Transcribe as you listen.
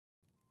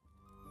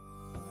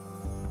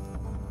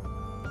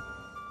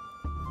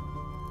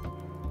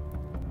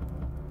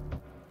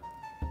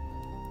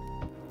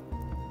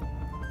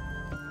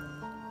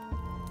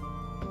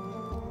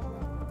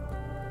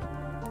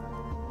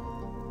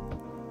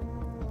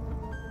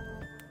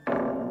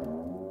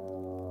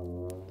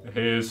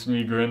Hey, it's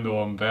me,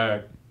 Grendel. I'm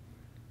back.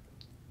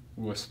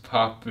 What's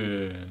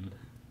poppin'?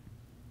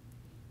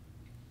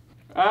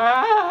 Ah!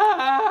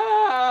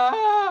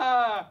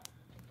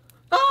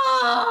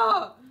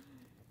 Ah!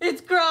 It's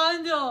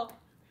Grendel!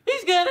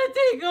 He's gonna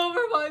take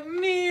over my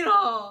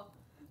meal!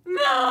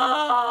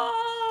 No!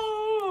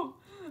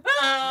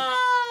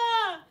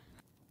 Ah!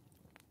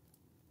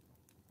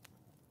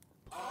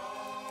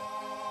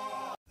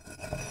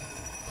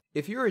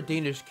 If you're a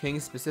Danish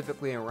king,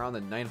 specifically around the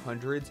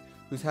 900s,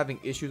 who's having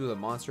issues with a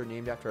monster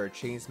named after a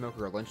chain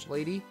smoker lunch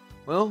lady,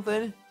 well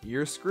then,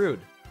 you're screwed.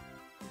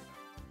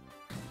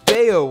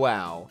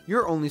 BeoWOW,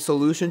 your only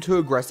solution to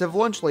aggressive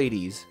lunch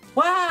ladies.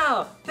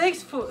 Wow!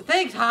 Thanks blah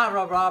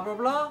blah blah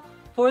blah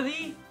for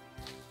the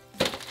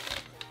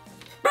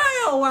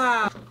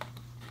BeoWOW!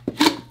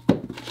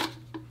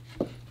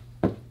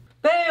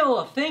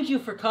 Beowulf, thank you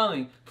for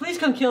coming. Please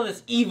come kill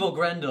this evil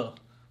Grendel.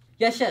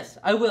 Yes,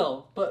 I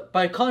will. But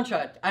by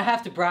contract, I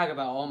have to brag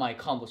about all my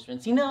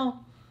accomplishments, you know?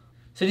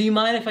 So do you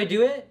mind if I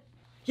do it?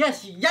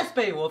 Yes,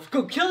 Beowulf.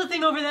 Go kill the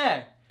thing over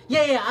there.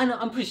 Yeah, I know.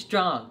 I'm pretty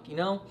strong, you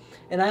know?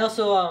 And I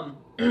also,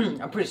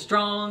 I'm pretty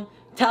strong,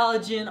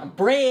 intelligent, I'm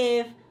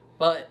brave.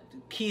 But the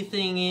key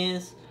thing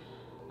is,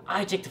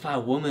 I objectify a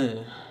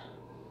woman.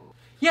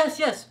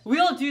 Yes, we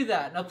all do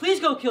that. Now please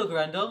go kill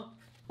Grendel.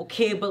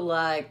 Okay, but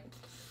like,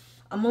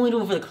 I'm only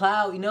doing it for the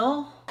clout, you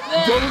know?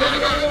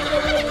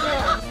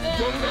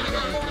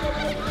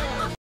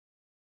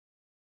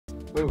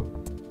 Whoa,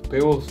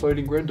 Beowulf's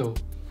fighting Grendel.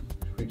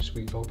 Should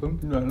we help him?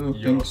 I don't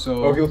think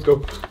so. Okay, let's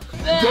go.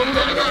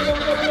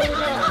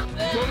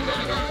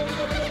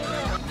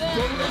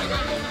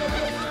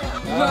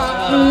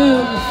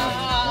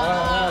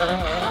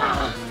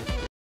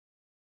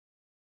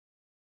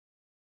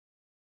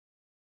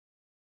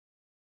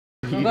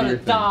 I'm gonna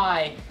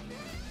die.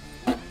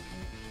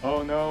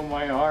 Oh no,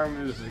 my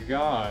arm is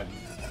gone.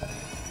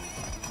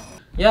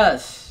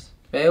 Yes,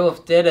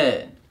 Beowulf did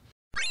it.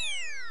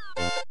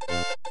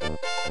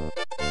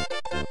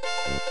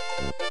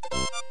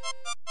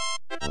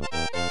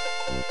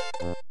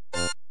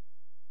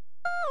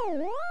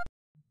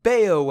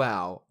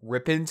 BeoWOW,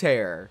 rip and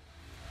tear.